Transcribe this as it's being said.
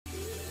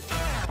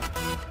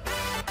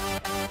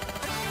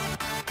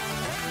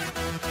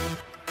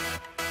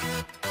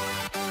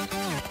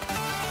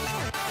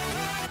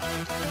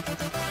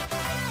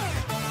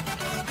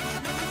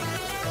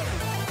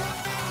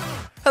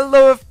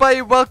Hello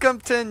everybody,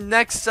 welcome to the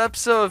next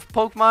episode of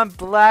Pokemon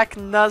Black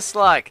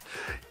Nuzlocke.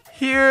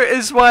 Here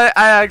is what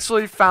I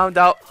actually found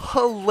out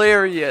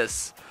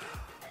hilarious.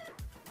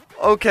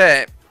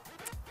 Okay,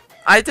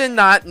 I did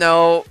not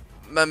know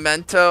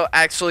Memento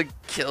actually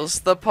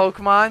kills the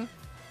Pokemon.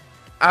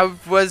 I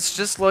was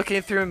just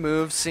looking through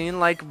moves, seeing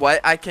like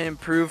what I can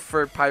improve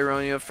for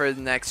Pyronia for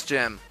the next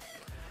gym.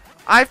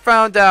 I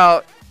found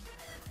out,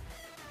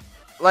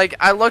 like,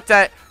 I looked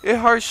at it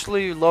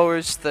harshly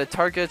lowers the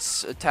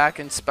target's attack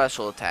and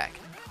special attack.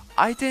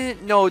 I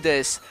didn't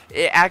notice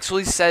it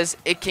actually says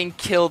it can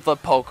kill the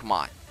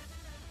Pokemon.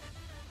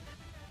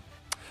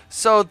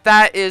 So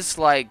that is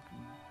like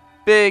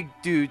big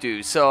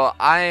doo-doo. So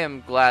I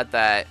am glad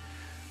that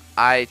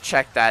I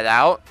checked that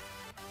out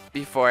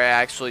before I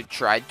actually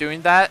tried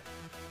doing that.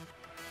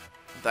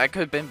 That could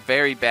have been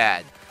very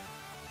bad.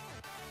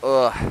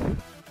 Ugh.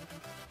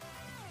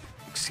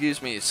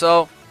 Excuse me.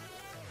 So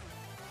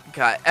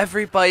got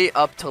everybody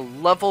up to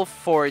level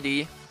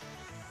 40,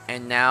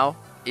 and now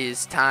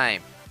is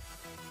time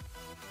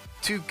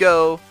to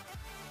go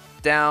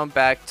down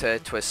back to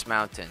Twist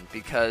Mountain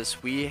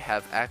because we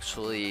have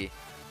actually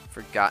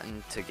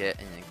forgotten to get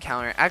an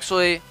encounter.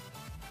 Actually,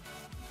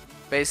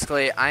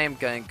 basically, I am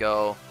gonna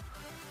go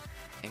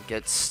and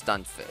get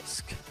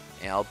Stunfisk,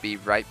 and I'll be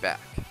right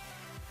back.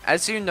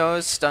 As you know,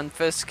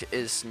 Stunfisk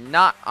is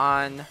not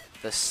on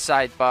the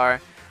sidebar.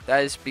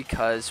 That is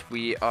because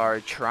we are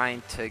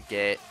trying to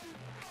get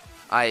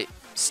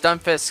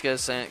Stunfisk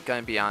isn't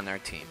going to be on our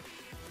team.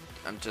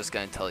 I'm just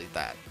going to tell you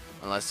that.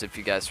 Unless if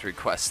you guys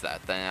request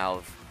that, then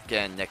I'll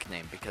get a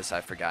nickname because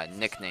I forgot to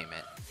nickname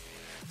it.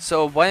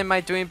 So what am I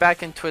doing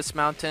back in Twist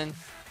Mountain?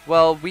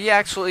 Well,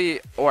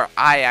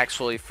 I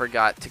actually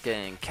forgot to get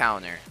an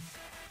encounter.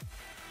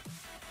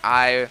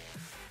 I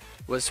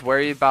was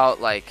worried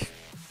about like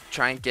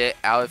trying to get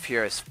out of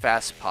here as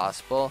fast as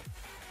possible.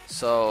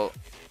 So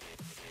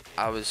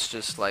I was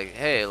just like,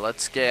 hey,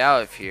 let's get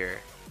out of here.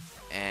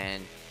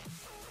 And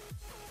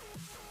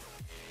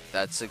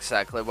that's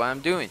exactly what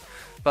I'm doing.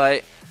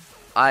 But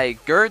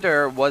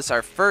Girder was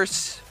our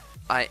first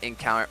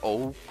encounter.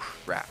 Oh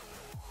crap.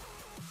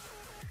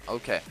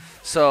 Okay,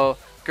 so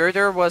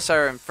Girder was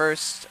our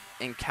first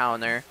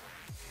encounter,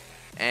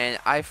 and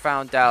I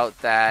found out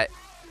that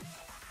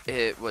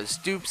it was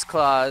Dupes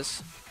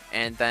Claws,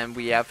 and then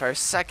we have our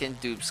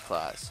second Dupes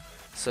Claws.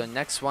 So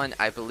next one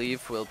I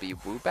believe will be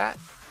Woobat.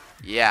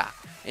 Yeah,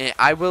 and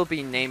I will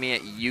be naming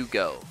it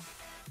Yugo.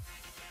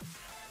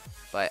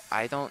 But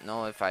I don't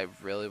know if I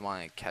really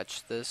want to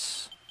catch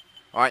this.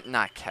 Or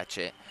not catch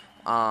it.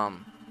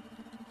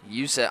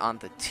 Use it on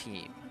the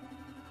team.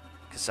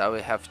 Because I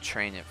would have to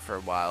train it for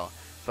a while.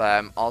 But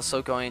I'm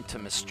also going to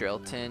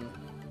Mistralton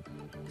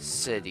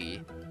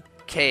City.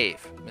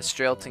 Cave.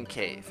 Mistralton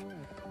Cave.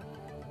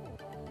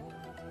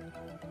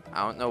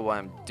 I don't know what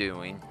I'm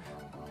doing.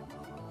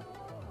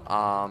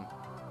 I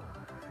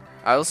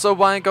also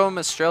want to go to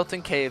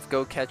Mistralton Cave.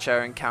 Go catch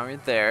our encounter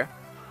there.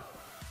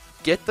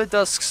 Get the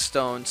Dusk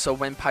Stone, so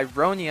when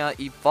Pyronia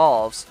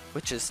evolves,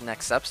 which is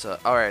next episode,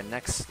 or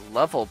next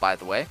level by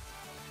the way,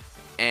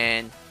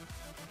 and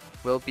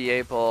we'll be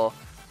able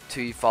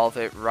to evolve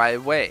it right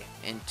away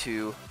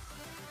into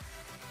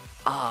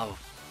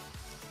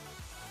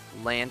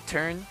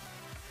Lantern.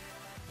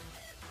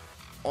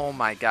 Oh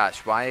my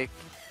gosh, why?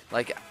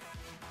 Like,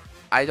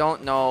 I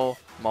don't know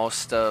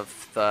most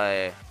of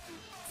the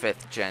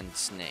 5th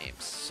gen's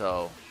names,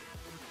 so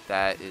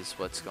that is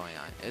what's going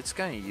on. It's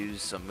going to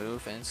use a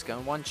move and it's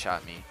going to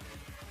one-shot me.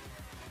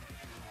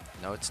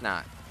 No, it's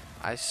not.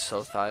 I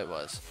so thought it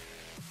was.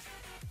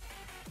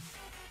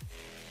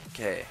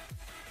 Okay.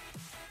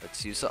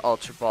 Let's use the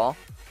Ultra Ball.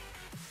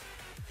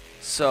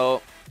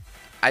 So,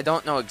 I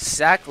don't know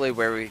exactly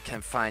where we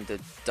can find the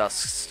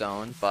Dusk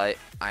Stone, but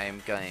I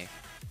am going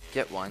to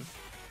get one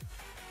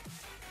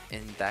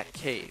in that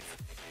cave.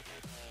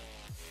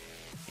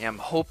 And I'm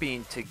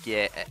hoping to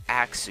get an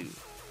Axu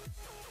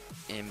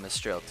in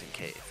Mistralton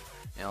Cave,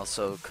 and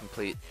also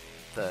complete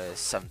the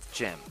 7th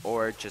gym,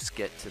 or just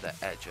get to the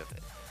edge of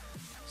it.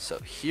 So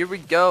here we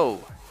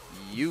go.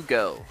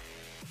 Yugo.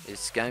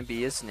 It's gonna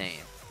be his name.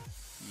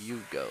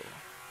 Yugo.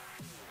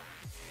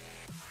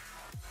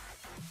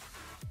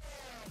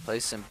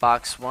 Place in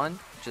box 1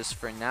 just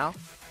for now.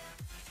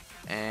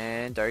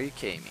 And are you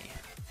kidding me?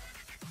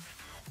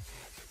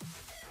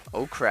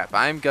 Oh crap,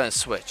 I'm gonna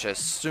switch as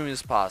soon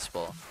as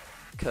possible,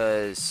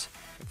 because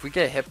if we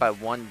get hit by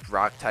one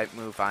rock type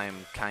move, I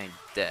am kind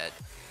of dead.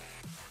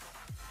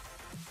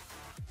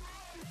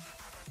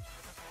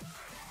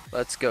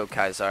 Let's go,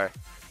 Kaisar.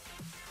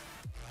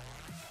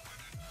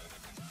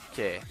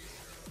 Okay.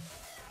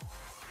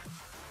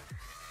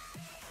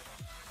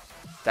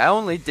 That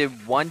only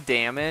did 1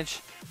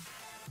 damage.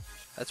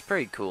 That's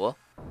pretty cool.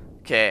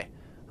 Okay.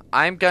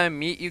 I'm gonna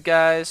meet you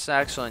guys.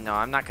 Actually, no,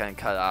 I'm not gonna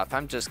cut off.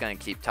 I'm just gonna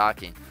keep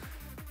talking.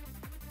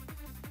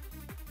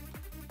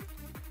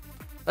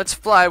 Let's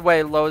fly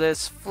away,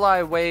 Lotus. Fly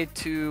away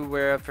to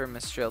wherever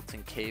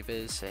Mistralton Cave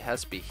is. It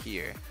has to be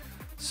here.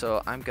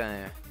 So I'm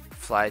gonna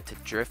fly to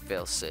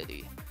Driftvale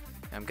City.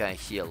 I'm gonna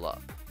heal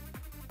up.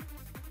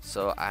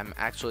 So I'm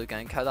actually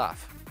going to cut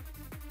off.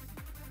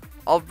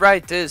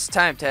 Alright, it is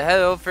time to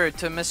head over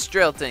to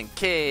Mistralton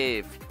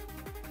Cave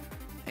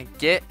and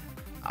get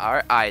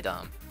our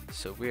item.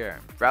 So we are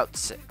in Route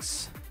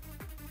 6.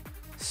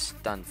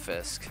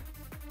 Stunfisk.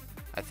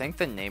 I think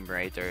the name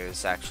raider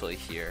is actually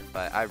here,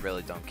 but I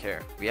really don't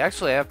care. We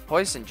actually have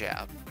Poison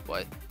Jab.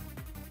 What?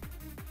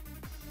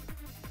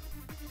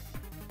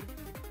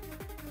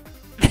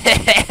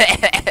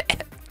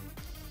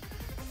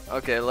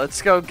 Okay,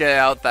 let's go get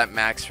out that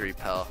Max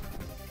Repel.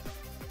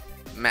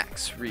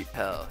 Max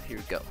Repel. Here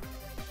we go.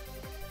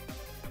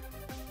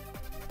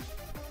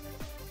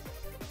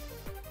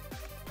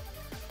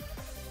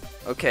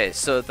 Okay,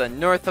 so the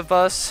north of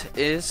us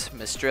is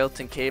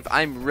Mistralton Cave.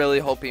 I'm really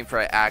hoping for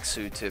an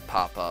Axu to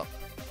pop up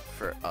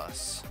for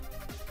us.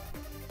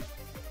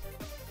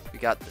 We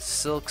got the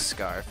Silk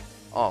Scarf.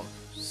 Oh,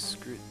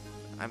 screw.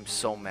 I'm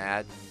so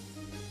mad.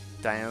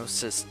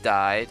 Dionysus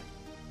died.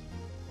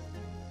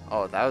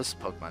 Oh, that was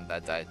Pokemon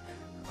that died.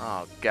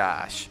 Oh,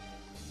 gosh.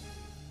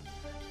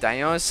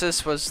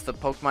 Dionysus was the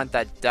Pokemon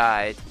that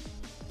died.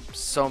 I'm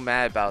so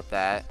mad about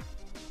that.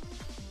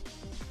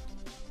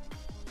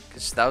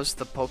 Because that was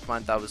the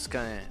Pokemon that was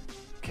gonna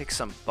kick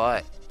some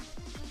butt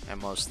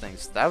and most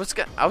things. I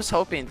was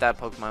hoping that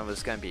Pokemon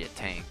was gonna be a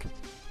tank.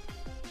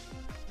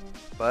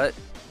 But,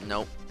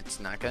 nope, it's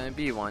not gonna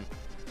be one.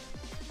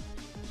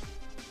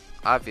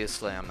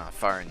 Obviously, I'm not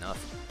far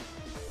enough.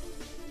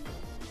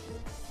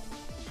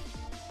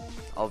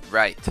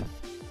 Alright.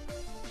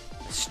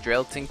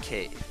 Mistralton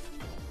Cave.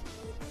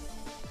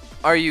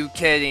 Are you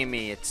kidding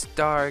me? It's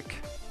dark.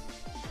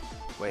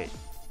 Wait.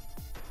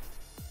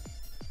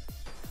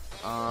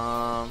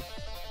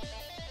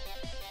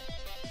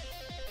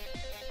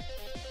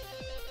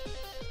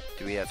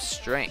 Do we have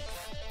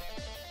strength?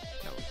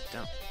 No, we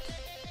don't.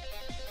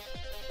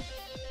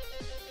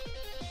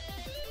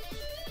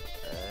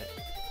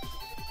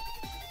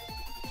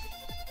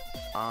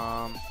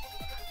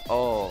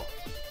 Oh.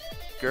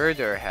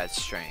 Girder has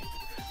strength.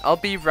 I'll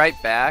be right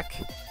back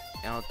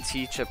and I'll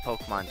teach a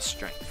Pokemon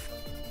strength.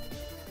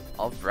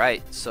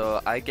 Alright,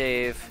 so I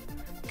gave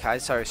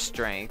Kaisar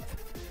strength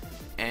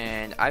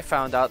and I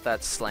found out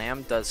that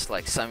Slam does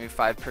like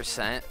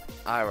 75%,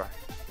 or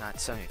not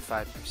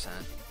 75%,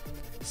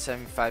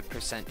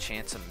 75%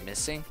 chance of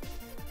missing.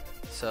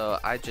 So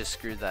I just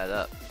screwed that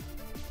up.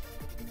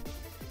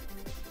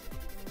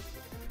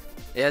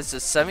 It has a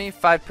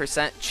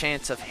 75%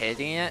 chance of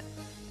hitting it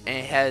and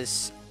it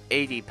has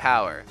 80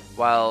 power,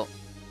 while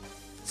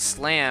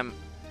Slam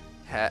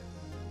that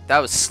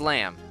was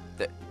Slam.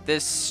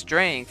 This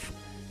strength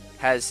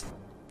has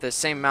the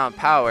same amount of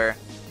power,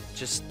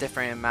 just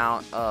different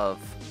amount of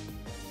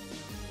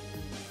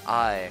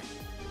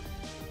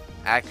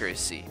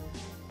accuracy.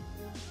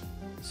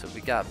 So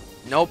we got,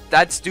 nope,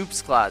 that's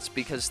Dupes class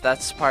because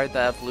that's part of the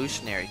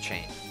evolutionary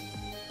chain.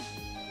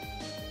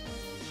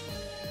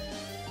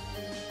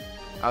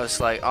 I was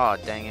like, oh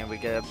dang it, we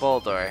get a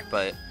Bulldor,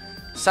 but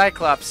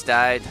Cyclops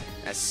died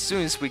as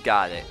soon as we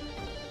got it.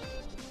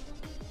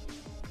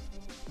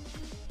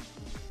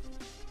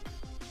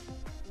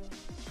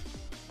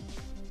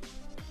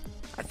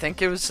 I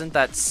think it was in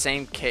that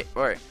same cave,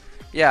 or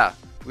yeah,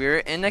 we were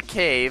in a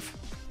cave.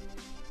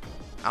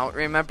 I don't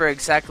remember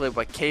exactly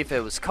what cave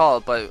it was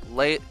called, but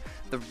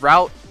the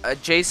route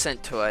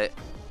adjacent to it,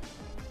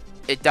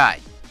 it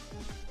died.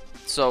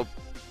 So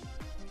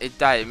it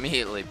died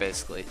immediately,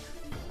 basically.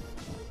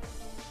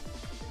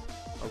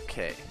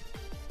 Okay.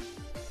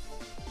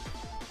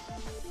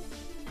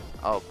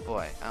 Oh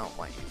boy, I don't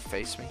want you to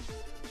face me.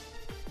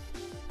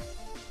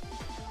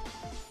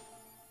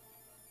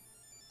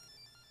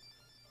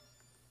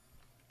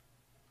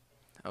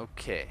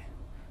 Okay.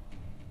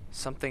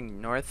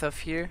 Something north of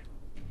here.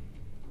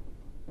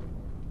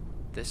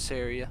 This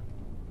area.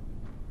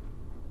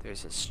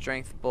 There's a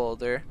strength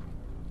boulder.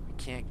 We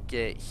can't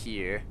get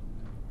here.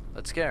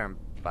 Let's get our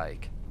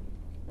bike.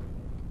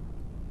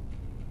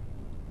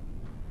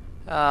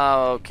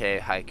 Oh, okay,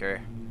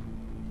 hiker.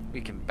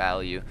 We can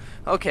battle you.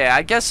 Okay,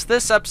 I guess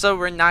this episode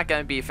we're not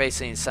going to be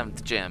facing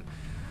 7th gym.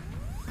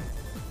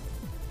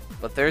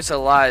 But there's a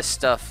lot of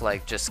stuff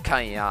like just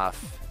cutting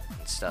off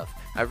and stuff.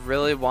 I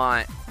really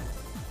want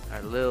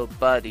our little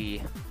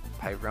buddy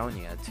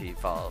Pyronia to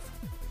evolve.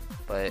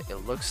 But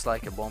it looks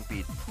like it won't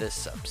be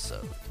this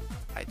episode.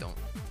 I don't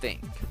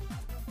think.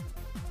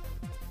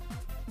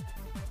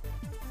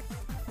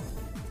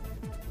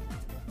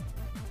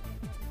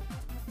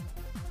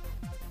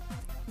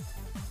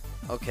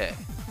 Okay.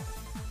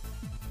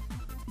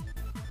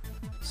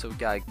 So we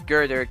got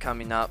Girder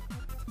coming up.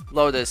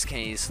 Lotus can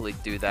easily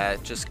do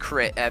that. Just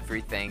crit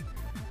everything.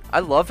 I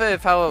love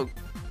it how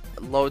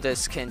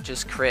Lotus can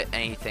just crit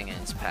anything in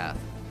its path.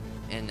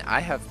 And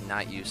I have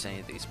not used any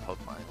of these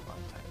Pokemon in a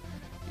long time.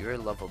 You're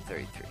level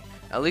 33.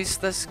 At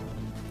least this...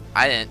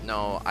 I didn't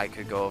know I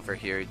could go over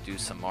here and do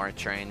some more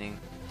training.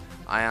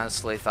 I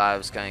honestly thought I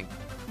was going...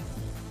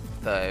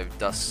 the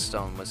Dusk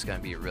Stone was going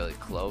to be really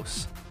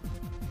close.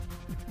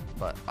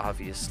 But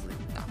obviously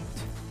not.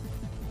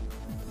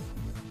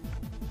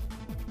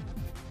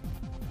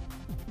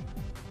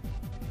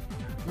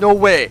 No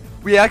way.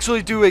 We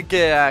actually do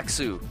get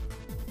Axu.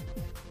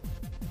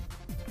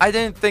 I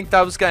didn't think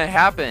that was gonna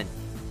happen.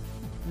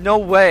 No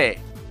way.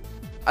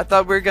 I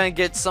thought we were gonna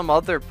get some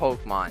other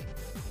Pokemon.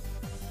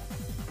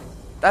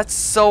 That's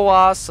so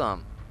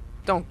awesome.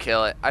 Don't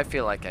kill it. I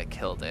feel like I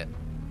killed it.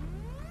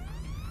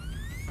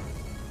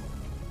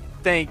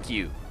 Thank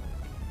you.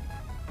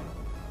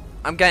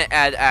 I'm gonna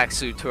add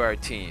Axu to our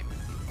team.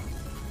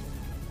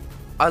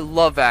 I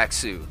love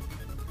Axu.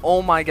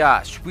 Oh my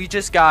gosh. We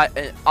just got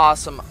an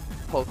awesome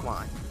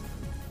Pokemon.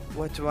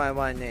 What do I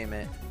want to name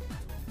it?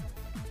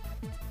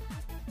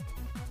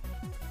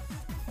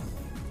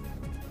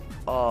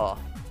 Oh.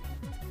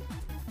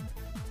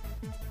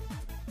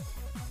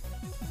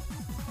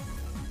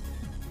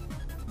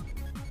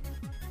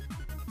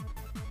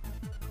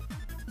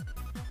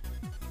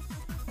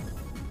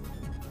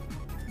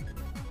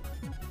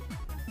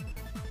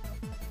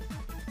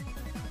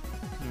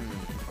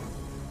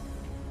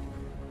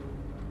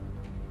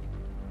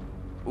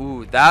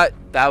 Ooh, that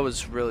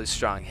was really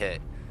strong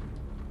hit.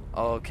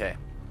 Okay.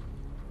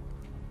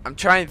 I'm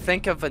trying to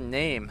think of a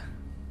name.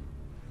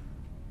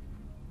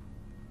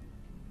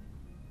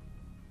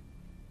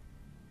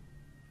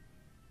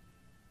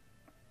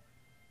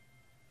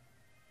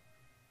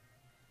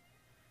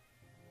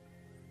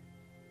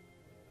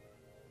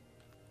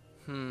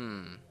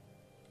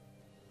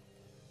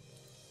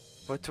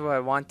 What do I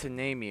want to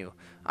name you?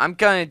 I'm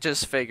gonna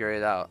just figure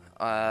it out.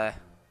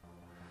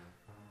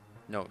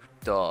 No,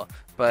 duh.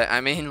 But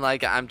I mean,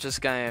 like, I'm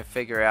just gonna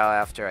figure it out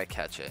after I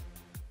catch it.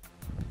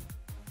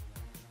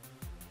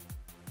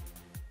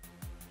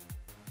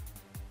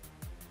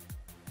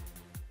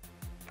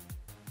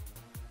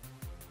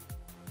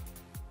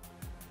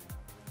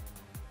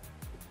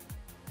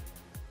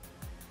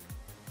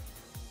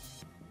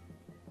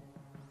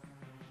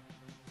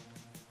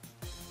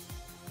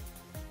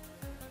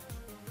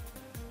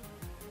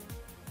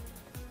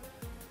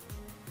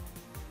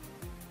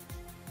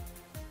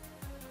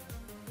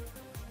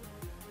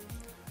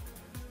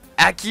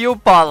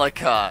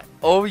 Akiobalica.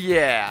 Oh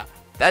yeah,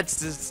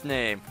 that's his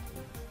name.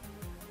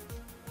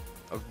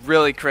 A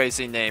really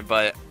crazy name,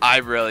 but I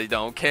really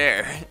don't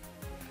care.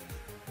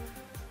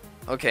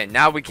 Okay,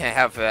 now we can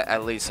have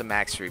at least a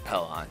max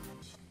repel on.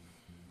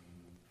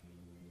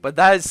 But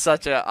that is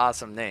such an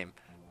awesome name.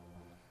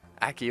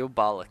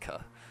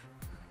 Akiobalica.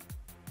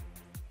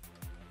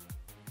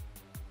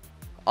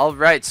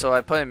 Alright, so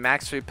I put a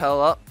max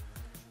repel up.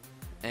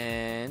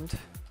 And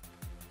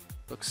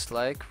looks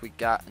like we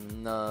got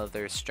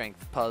another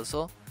strength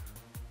puzzle.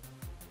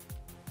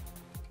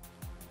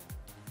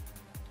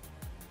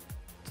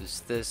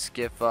 Does this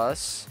give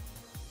us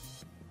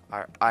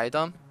our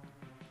item?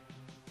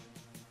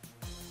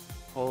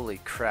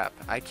 Holy crap,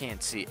 I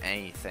can't see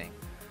anything.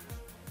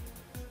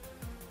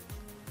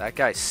 That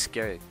guy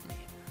scared me.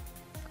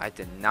 I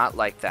did not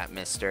like that,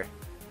 mister.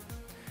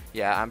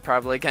 Yeah, I'm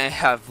probably gonna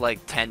have like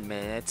 10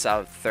 minutes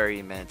out of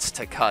 30 minutes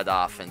to cut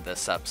off in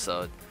this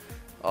episode.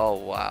 Oh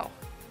wow.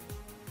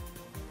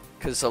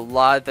 Because a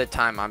lot of the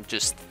time I'm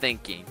just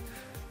thinking.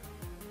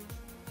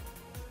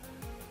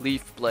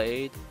 Leaf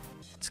Blade.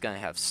 It's gonna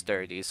have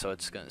sturdy, so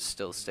it's gonna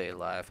still stay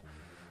alive.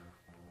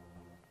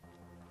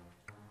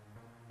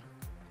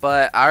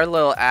 But our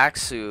little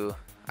Axu,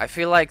 I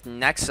feel like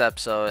next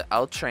episode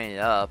I'll train it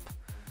up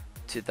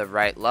to the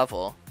right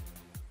level.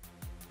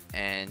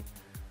 And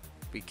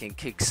we can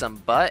kick some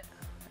butt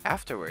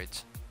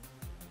afterwards.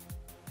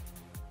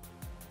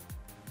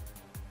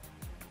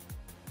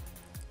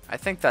 I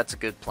think that's a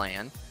good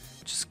plan.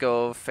 Just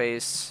go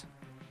face...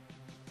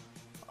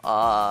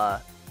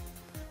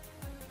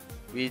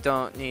 we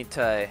don't need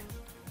to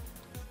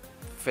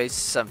face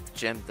some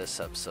gym this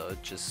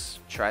episode.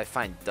 Just try to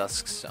find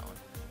Dusk Zone,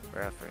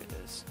 wherever it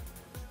is.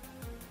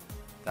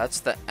 That's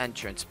the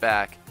entrance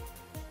back.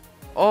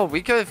 Oh,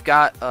 we could have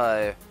got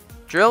a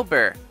Drill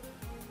Bear.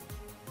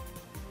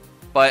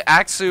 But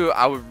Axu,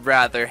 I would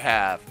rather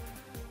have.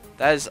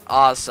 That is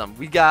awesome.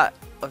 We got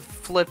a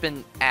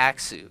flippin'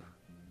 Axu.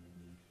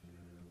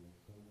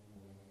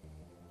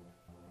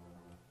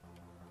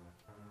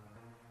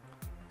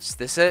 Is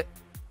this it?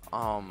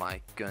 Oh my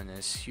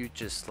goodness, you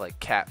just like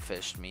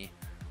catfished me.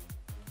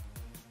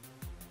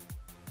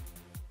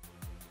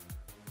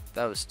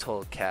 That was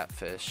total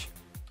catfish.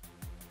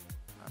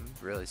 I'm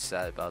really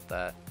sad about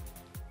that.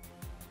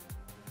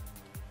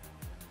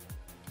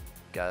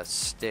 Got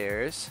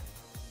stairs.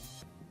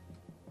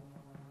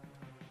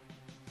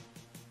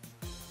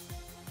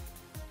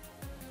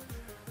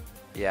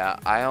 Yeah,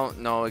 I don't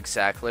know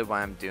exactly what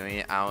I'm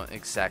doing. I don't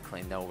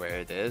exactly know where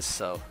it is,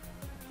 so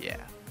yeah.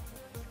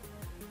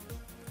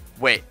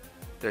 Wait,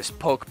 there's a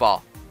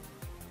Pokeball.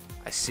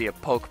 I see a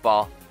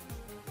Pokeball.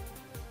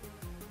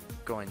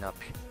 Going up.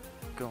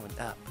 Going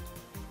up.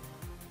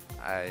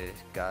 I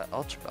got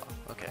Ultra Ball.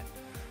 Okay.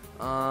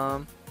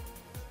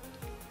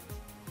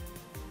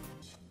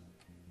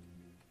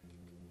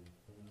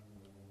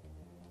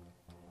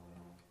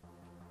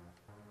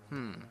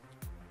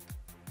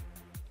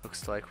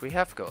 Looks like we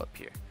have to go up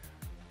here.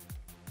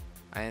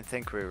 I didn't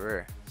think we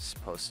were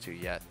supposed to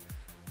yet.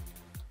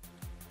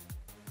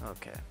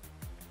 Okay.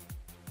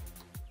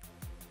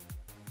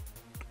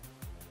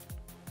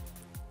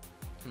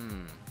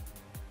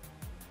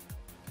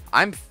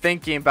 I'm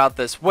thinking about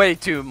this way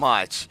too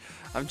much.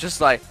 I'm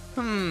just like,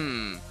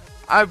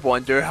 I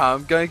wonder how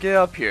I'm gonna get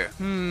up here.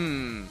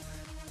 You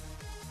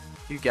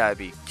gotta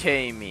be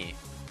kidding me.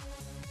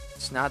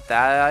 It's not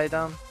that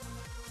item?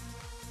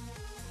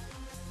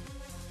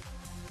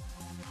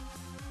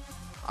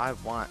 I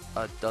want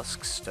a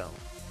dusk stone.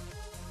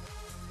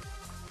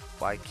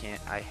 Why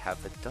can't I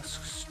have a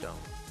dusk stone?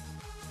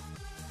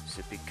 Is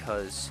it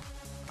because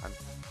I'm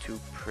too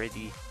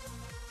pretty?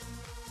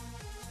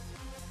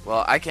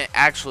 Well, I can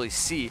actually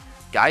see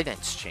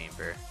guidance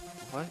chamber.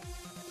 What?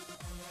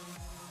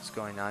 What's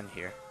going on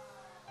here?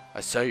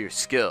 I saw your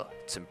skill.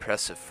 It's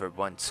impressive for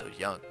one so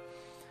young.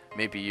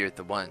 Maybe you're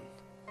the one.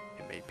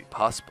 It may be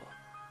possible.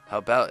 How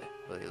about it?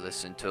 Will you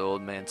listen to the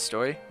old man's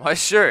story? Why,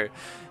 sure.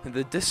 In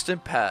the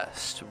distant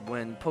past,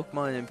 when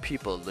Pokemon and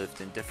people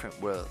lived in different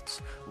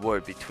worlds, war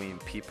between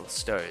people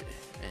started,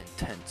 an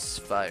intense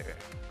fire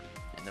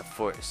in the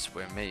forest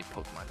where many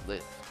Pokemon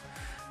lived.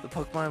 The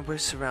Pokemon were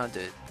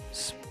surrounded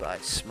by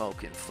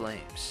smoke and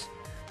flames.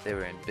 They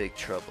were in big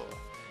trouble.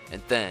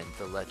 And then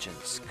the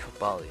legends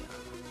Cobalion,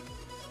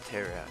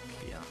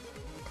 Terrakion,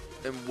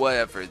 and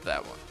whatever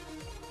that one.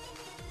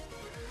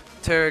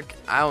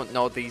 I don't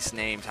know these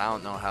names. I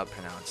don't know how to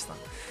pronounce them.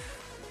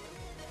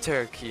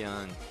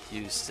 Terrakion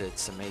used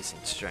its amazing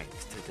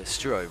strength to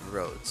destroy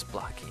roads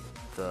blocking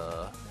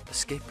the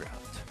escape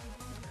route.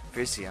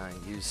 Virizion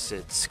used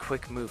its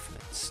quick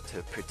movements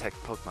to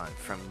protect Pokemon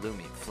from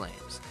looming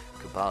flames.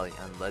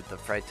 Cobalion led the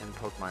frightened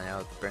Pokemon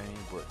out of the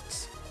burning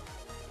woods.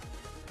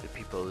 The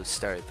people who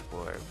started the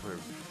war were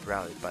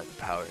rallied by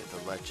the power of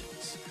the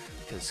legends,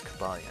 because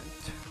Cobalion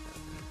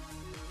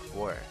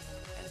war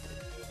ended.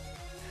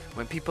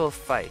 When people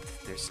fight,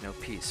 there's no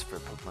peace for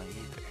Pokemon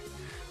either.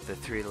 The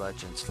three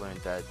legends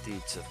learned that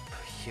deeds of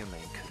human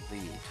could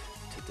lead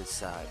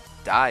to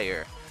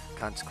dire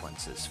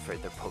consequences for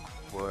their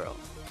Pokemon world.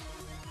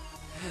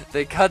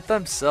 They cut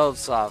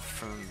themselves off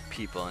from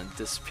people and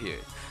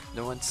disappeared.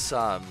 No one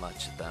saw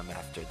much of them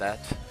after that,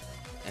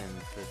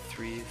 and the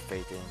three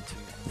faded into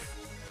myth.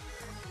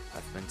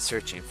 I've been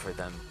searching for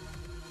them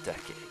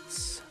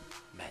decades,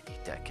 many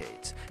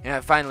decades, and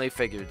I finally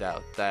figured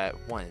out that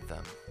one of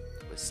them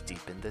was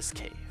deep in this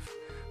cave.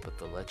 But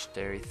the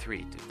legendary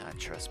three do not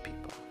trust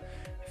people.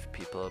 If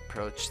people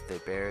approach, they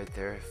bare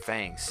their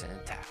fangs and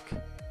attack.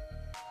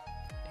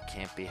 It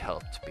can't be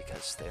helped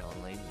because they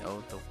only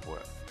know the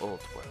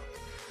old world.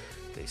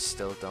 They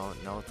still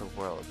don't know the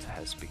world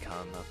has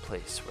become a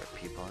place where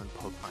people and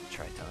Pokemon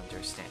try to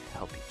understand and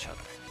help each other.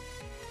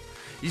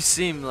 You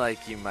seem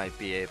like you might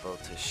be able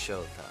to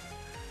show them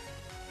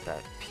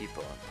that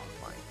people and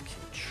Pokemon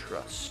can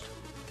trust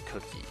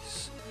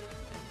cookies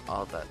and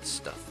all that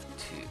stuff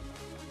too.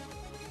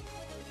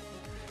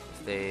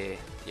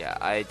 Yeah,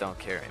 I don't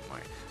care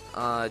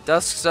anymore.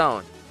 Dusk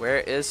Zone, where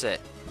is it?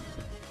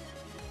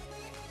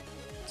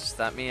 Does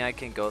that mean I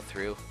can go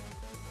through?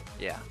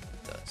 Yeah,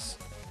 it does.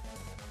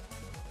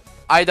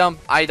 Item,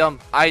 item,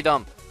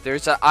 item.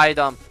 There's an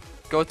item.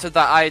 Go to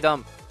the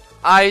item.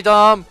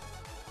 Item!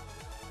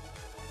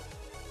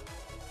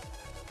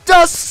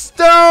 Dusk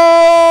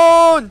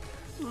Stone!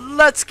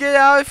 Let's get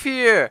out of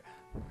here.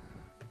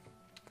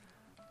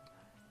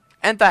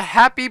 And the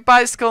happy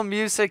bicycle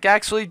music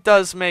actually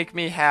does make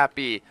me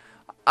happy.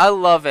 I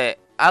love it.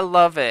 I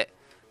love it.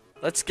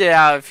 Let's get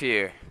out of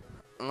here.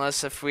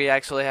 Unless if we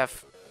actually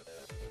have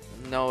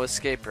no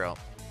escape rope.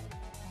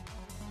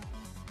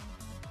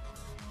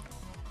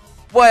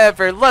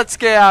 Whatever, let's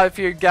get out of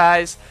here,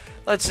 guys.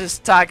 Let's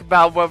just talk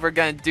about what we're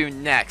gonna do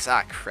next.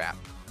 Ah, crap.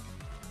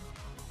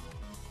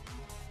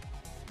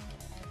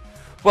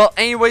 Well,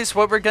 anyways,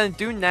 what we're gonna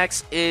do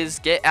next is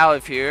get out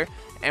of here.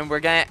 And we're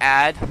gonna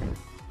add...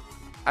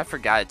 I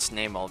forgot its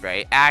name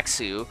already.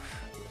 Axu.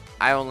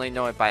 I only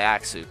know it by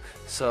Axu.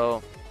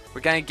 So,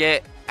 we're gonna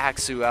get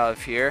Axu out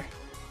of here.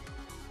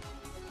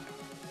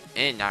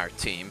 In our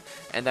team.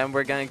 And then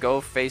we're gonna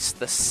go face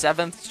the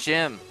 7th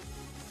gym.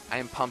 I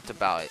am pumped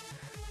about it.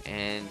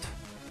 And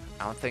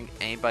I don't think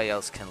anybody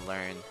else can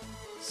learn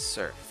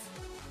Surf.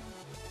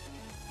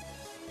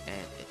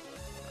 And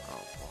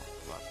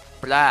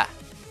blah.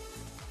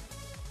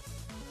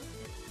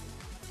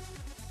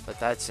 But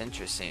that's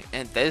interesting.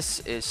 And this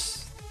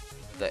is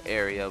the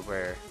area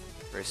where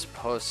we're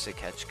supposed to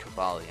catch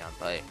Cobalion,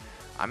 but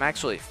I'm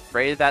actually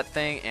afraid of that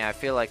thing, and I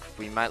feel like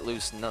we might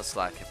lose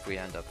Nuzlocke if we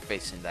end up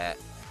facing that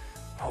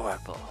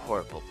horrible,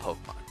 horrible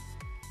Pokemon.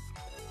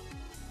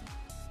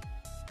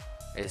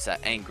 It's an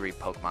angry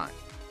Pokemon.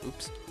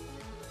 Oops.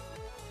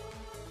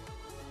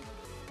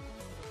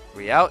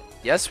 We out?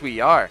 Yes,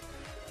 we are.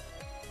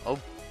 Oh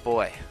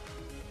boy.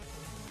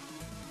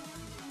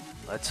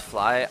 Let's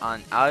fly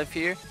on out of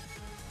here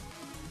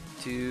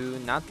to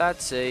not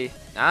that sea,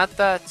 not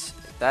that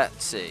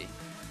sea.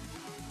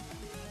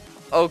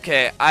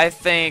 Okay, I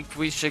think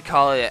we should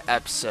call it an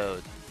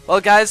episode. Well,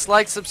 guys,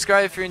 like,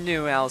 subscribe if you're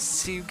new, and I'll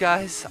see you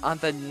guys on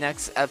the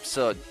next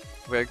episode.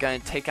 We're gonna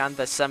take on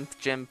the 7th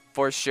gym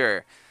for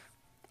sure.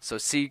 So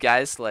see you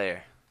guys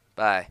later.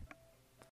 Bye.